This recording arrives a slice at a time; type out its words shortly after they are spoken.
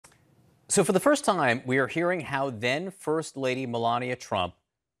So for the first time, we are hearing how then First Lady Melania Trump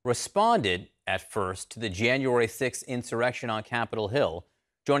responded at first to the January 6th insurrection on Capitol Hill.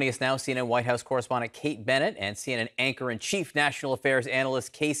 Joining us now, CNN White House correspondent Kate Bennnett and CNN anchor-in-chief national affairs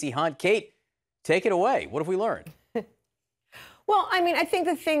analyst Kasie Hunt. Kate, take it away. What have we learned? Well, I mean, I think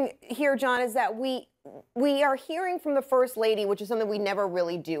the thing here, John, is that we are hearing from the First Lady, which is something we never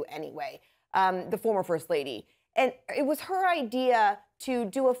really do anyway, the former First Lady. And it was her idea to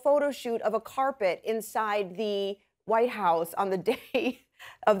do a photo shoot of a carpet inside the White House on the day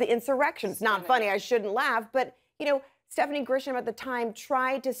of the insurrection. It's not funny. I shouldn't laugh. But, you know, Stephanie Grisham at the time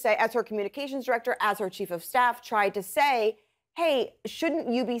tried to say, as her communications director, as her chief of staff, tried to say, hey, shouldn't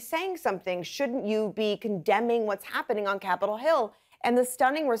you be saying something? Shouldn't you be condemning what's happening on Capitol Hill? And the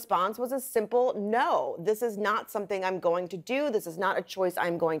stunning response was a simple no. This is not something I'm going to do. This is not a choice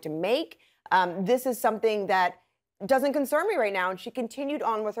I'm going to make. This is something that doesn't concern me right now. And she continued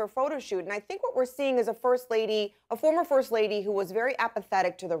on with her photo shoot. And I think what we're seeing is a first lady, a former first lady who was very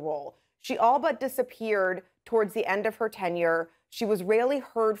apathetic to the role. She all but disappeared towards the end of her tenure. She was rarely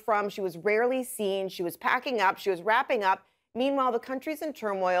heard from. She was rarely seen. She was packing up. She was wrapping up. Meanwhile, the country's in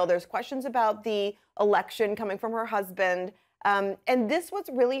turmoil. There's questions about the election coming from her husband. And this was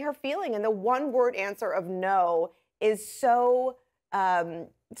really her feeling. And the one-word answer of no is so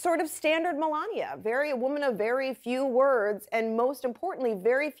sort of standard Melania. A woman of very few words, and most importantly,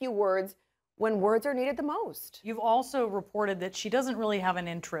 very few words when words are needed the most. You've also reported that she doesn't really have an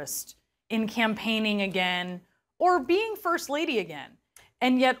interest in campaigning again or being First Lady again.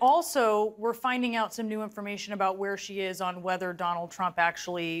 And yet also we're finding out some new information about where she is on whether Donald Trump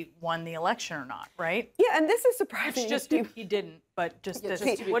actually won the election or not, right? Yeah, and this is surprising. It's just if he didn't, but just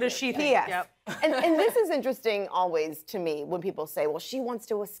what does she think? Yes. Yep. And this is interesting always to me when people say, well, she wants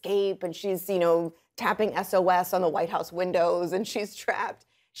to escape and she's, you know, tapping SOS on the White House windows and she's trapped.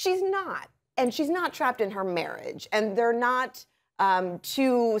 She's not. And she's not trapped in her marriage. And they're not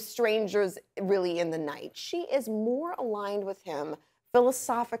two strangers really in the night. She is more aligned with him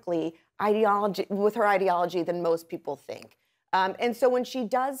philosophically, with her ideology than most people think. And so when she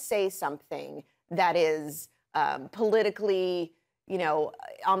does say something that is politically, you know,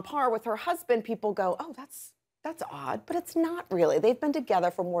 on par with her husband, people go, oh, that's odd, but it's not really. They've been together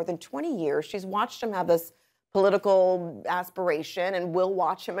for more than 20 years. She's watched him have this political aspiration and will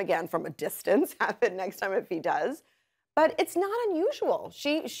watch him again from a distance, have it next time if he does. But it's not unusual.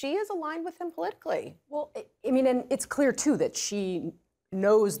 She is aligned with him politically. Well, I mean, and it's clear, too, that she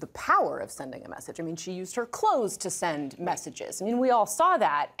knows the power of sending a message. I mean, she used her clothes to send messages. I mean, we all saw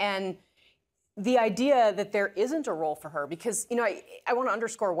that. And the idea that there isn't a role for her, because, you know, I want to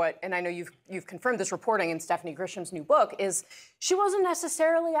underscore what, and I know you've confirmed this reporting in Stephanie Grisham's new book, is she wasn't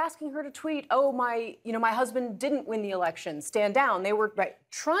necessarily asking her to tweet, oh, my husband didn't win the election, stand down. They were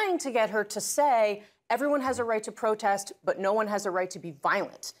trying to get her to say, everyone has a right to protest, but no one has a right to be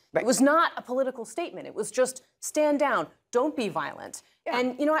violent. Right. It was not a political statement. It was just stand down, don't be violent. Yeah.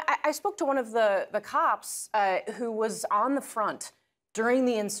 And, you know, I spoke to one of the cops who was on the front during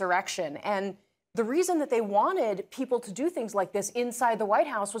the insurrection. And the reason that they wanted people to do things like this inside the White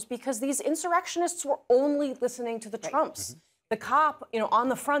House was because these insurrectionists were only listening to the Trumps. Mm-hmm. The cop, you know, on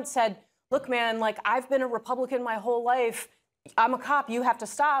the front said, look, man, like, I've been a Republican my whole life. I'm a cop. You have to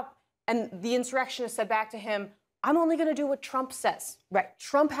stop. And the insurrectionist said back to him, I'm only going to do what Trump says. Right.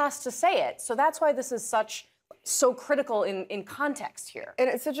 Trump has to say it. So that's why this is so critical in context here. And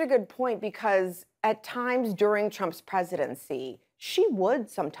it's such a good point because at times during Trump's presidency, she would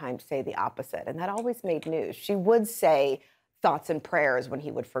sometimes say the opposite. And that always made news. She would say thoughts and prayers when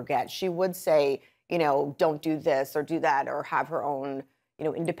he would forget. She would say, you know, don't do this or do that, or have her own, you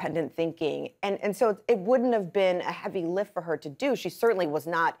know, independent thinking. And so it wouldn't have been a heavy lift for her to do. She certainly was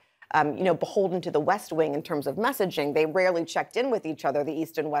not you know, beholden to the West Wing in terms of messaging. They rarely checked in with each other, the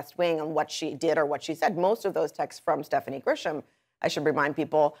East and West Wing, on what she did or what she said. Most of those texts from Stephanie Grisham, I should remind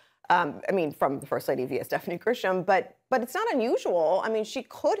people, I mean, from the First Lady via Stephanie Grisham, but it's not unusual. I mean, she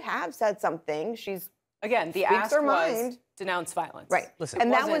could have said something. Again, the ask was denounce violence. Right. Listen,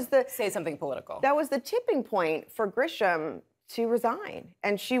 and that was say something political. That was the tipping point for Grisham to resign.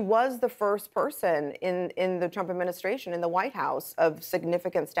 And she was the first person in the Trump administration, in the White House, of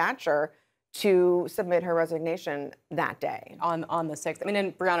significant stature to submit her resignation that day. On the 6th. I mean,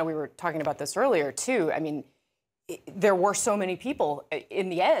 and Brianna, we were talking about this earlier, too. I mean, there were so many people in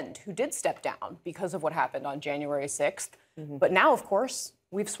the end who did step down because of what happened on January 6th. Mm-hmm. But now, of course,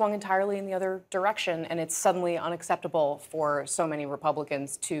 we've swung entirely in the other direction, and it's suddenly unacceptable for so many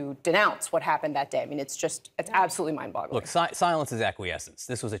Republicans to denounce what happened that day. I mean, it's absolutely mind-boggling. Look, silence is acquiescence.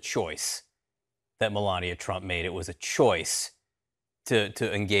 This was a choice that Melania Trump made. It was a choice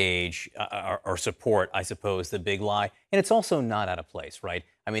to engage or support, I suppose, the big lie. And it's also not out of place, right?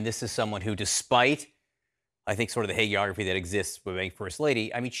 I mean, this is someone who, despite, I think, sort of the hagiography that exists with being First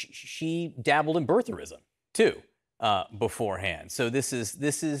Lady, I mean, she dabbled in birtherism, too, beforehand. So this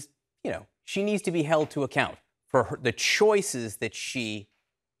is, you know, she needs to be held to account for the choices that she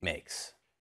makes.